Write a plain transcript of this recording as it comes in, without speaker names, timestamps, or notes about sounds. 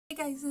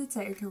guys, it's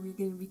Erika. We're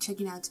going to be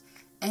checking out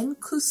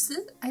N.CUS,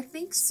 I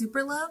think,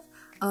 Super Love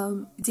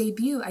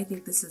debut. I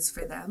think this is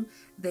for them.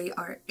 They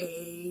are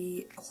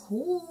a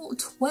whole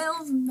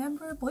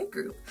 12-member boy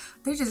group.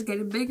 They're just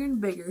getting bigger and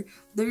bigger.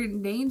 Their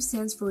name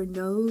stands for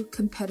No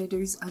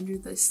Competitors Under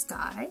the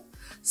Sky.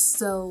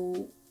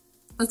 So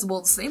that's a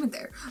bold statement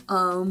there.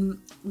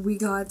 We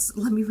got,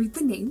 let me read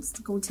the names. It's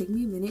going to take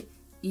me a minute.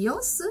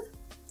 Eos,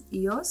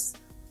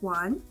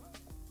 Juan,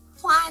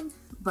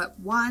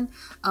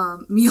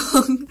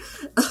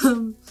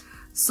 Myung,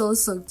 So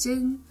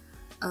Seokjin,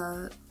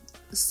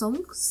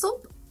 Song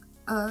Sop,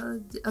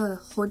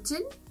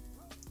 Hojin,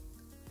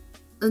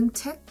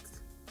 Untek,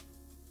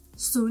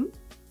 Soon,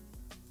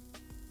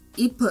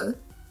 Ipa,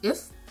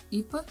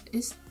 Ipa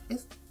is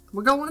if,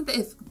 we're going with the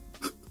if,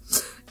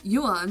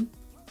 Yuan,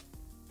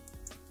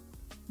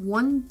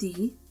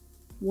 1D,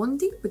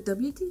 but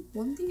WD,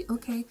 1D,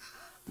 okay,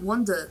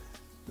 Wonder,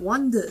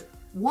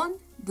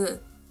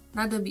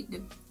 not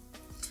WD.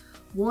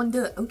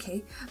 Wonder,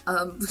 okay.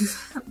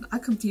 I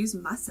confused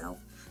myself.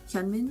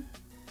 Hyunmin.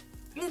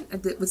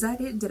 And was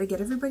that it? Did I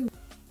get everybody?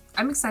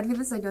 I'm excited for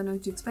this. I don't know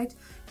what to expect.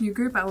 New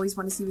group, I always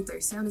want to see what their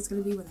sound is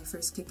going to be when they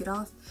first kick it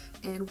off,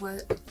 and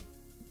what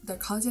their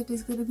concept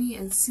is going to be,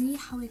 and see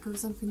how it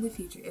goes on from the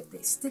future. If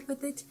they stick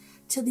with it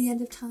till the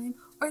end of time,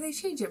 or they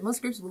change it.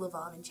 Most groups will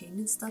evolve and change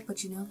and stuff,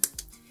 but you know,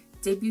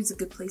 debut's a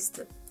good place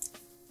to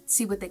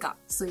see what they got,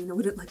 so you know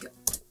what it like.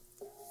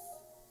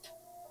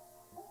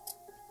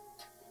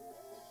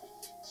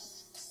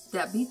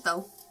 That beat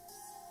though.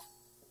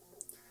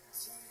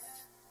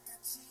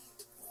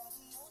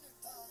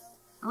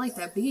 I like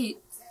that beat.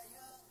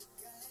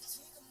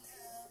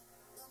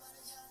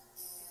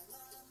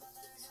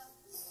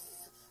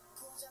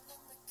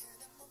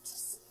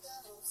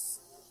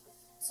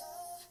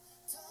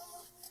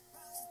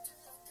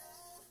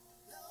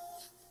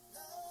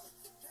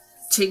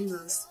 Change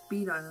the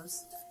speed on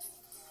those.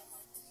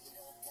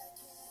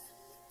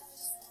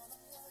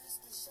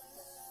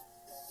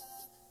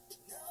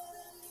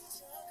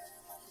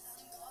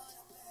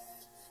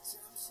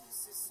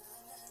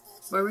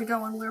 Where we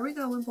going,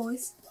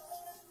 boys?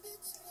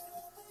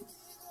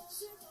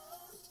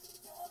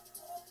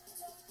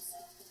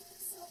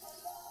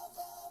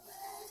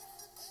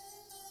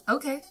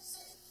 Okay.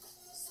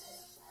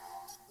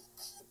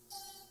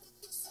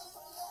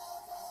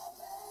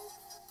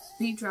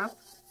 Beat drop.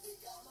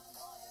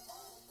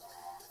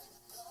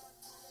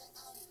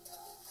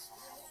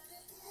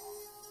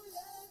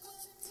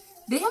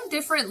 They have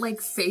different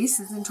like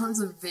faces in terms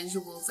of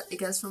visuals, I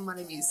guess, from what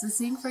I'm used to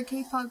seeing for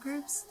K-pop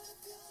groups.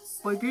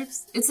 Boy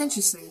groups. It's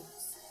interesting.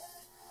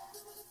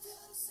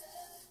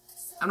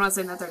 I'm not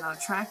saying that they're not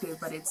attractive,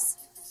 but it's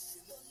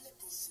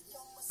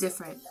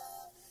different.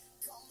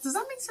 Does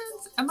that make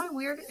sense? Am I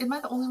weird? Am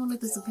I the only one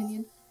with this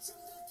opinion?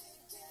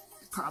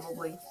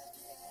 Probably.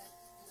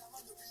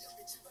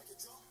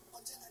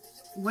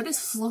 What is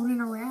floating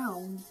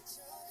around?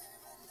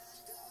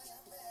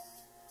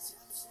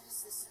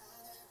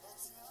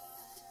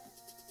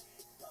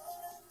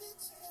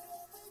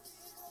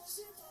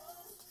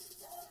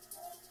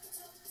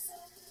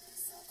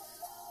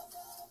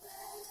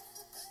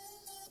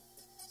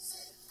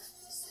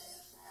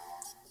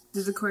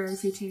 Did the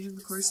choreography change in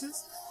the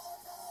courses?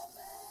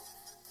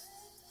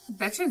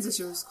 That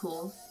transition was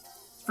cool.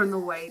 From the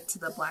white to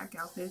the black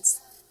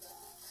outfits.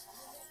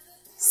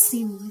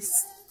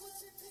 Seamless.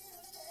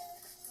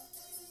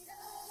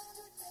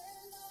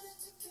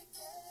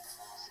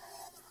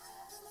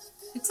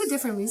 It's a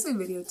different music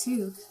video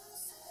too.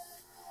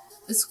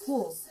 It's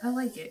cool. I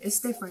like it.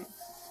 It's different.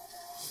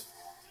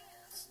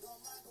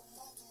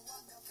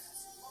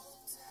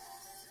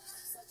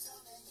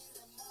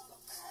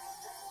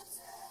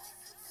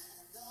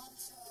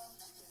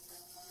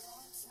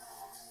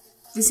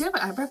 Does he have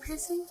an eyebrow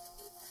piercing?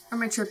 Or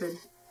am I tripping?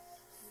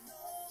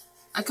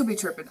 I could be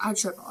tripping. I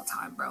trip all the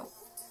time, bro.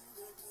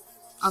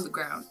 On the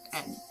ground.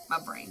 And my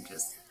brain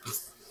just...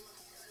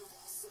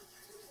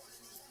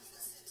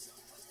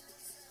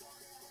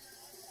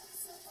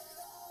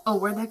 Oh,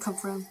 where'd that come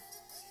from?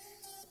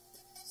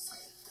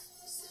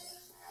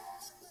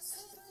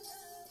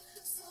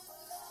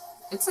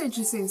 It's an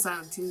interesting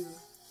sound, too.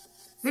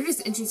 They're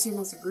just interesting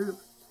as a group.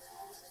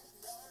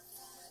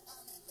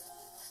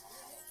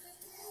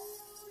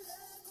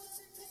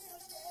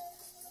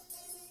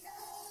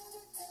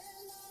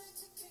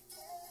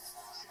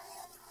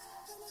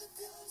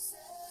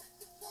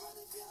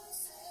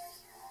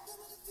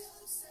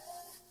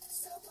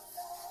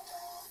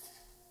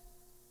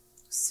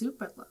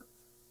 Super Love.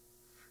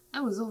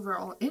 That was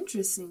overall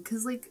interesting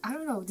because, like, I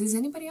don't know, does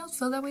anybody else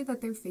feel that way,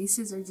 that their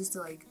faces are just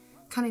like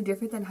kind of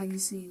different than how you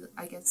see,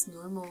 I guess,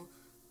 normal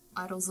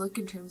idols look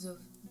in terms of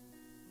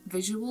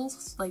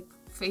visuals, like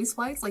face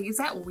wise? Like, is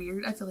that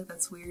weird? I feel like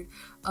that's weird.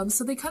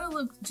 So they kind of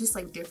look just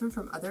like different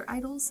from other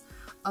idols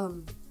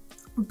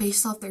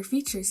based off their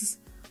features.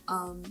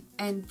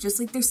 And just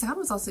like their sound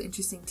was also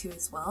interesting too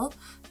as well,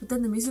 but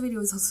then the music video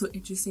was also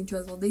interesting too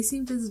as well. They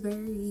seemed as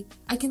very,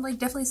 I can like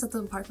definitely set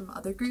them apart from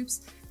other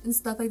groups and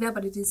stuff like that,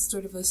 but it is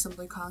sort of a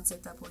similar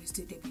concept that boys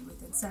do debut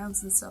within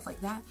sounds and stuff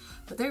like that.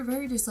 But they're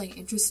very just like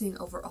interesting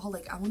overall.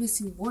 Like I want to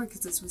see more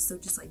because this was so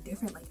just like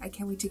different. Like I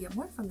can't wait to get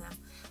more from them.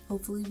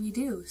 Hopefully we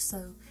do.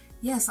 So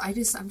yes, I'm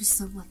just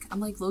so like, I'm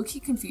like low-key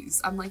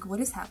confused. I'm like, what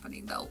is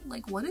happening though?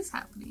 Like, what is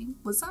happening?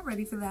 Was not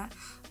ready for that,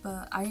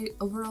 but I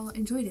overall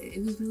enjoyed it.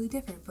 It was really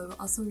different, but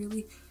also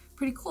really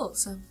pretty cool.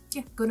 So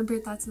yeah, go and put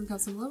your thoughts in the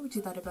comments below. What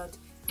you thought about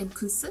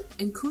N.CUS.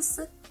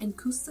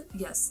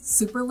 Yes,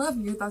 super love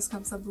your thoughts,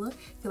 comments down below.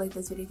 If you like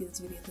this video, give this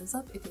video a thumbs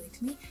up. If you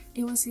liked me and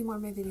you want to see more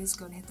of my videos,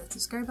 go and hit that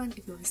subscribe button.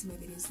 If you want to see my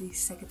videos the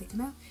second they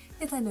come out,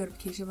 hit that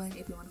notification button.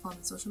 If you want to follow me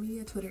on social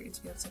media, Twitter,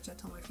 Instagram, Snapchat,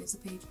 Tumblr,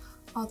 Facebook page,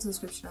 all to the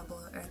description down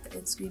below or at the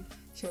end screen.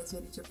 Share this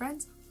video with your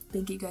friends.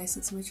 Thank you guys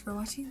so much for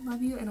watching.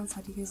 Love you, and I'll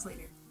talk to you guys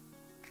later.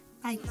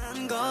 Bye.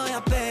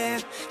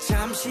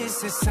 잠시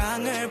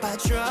세상을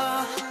봐줘.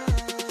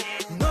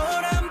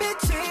 노란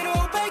빛으로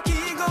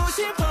밝히고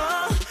싶어.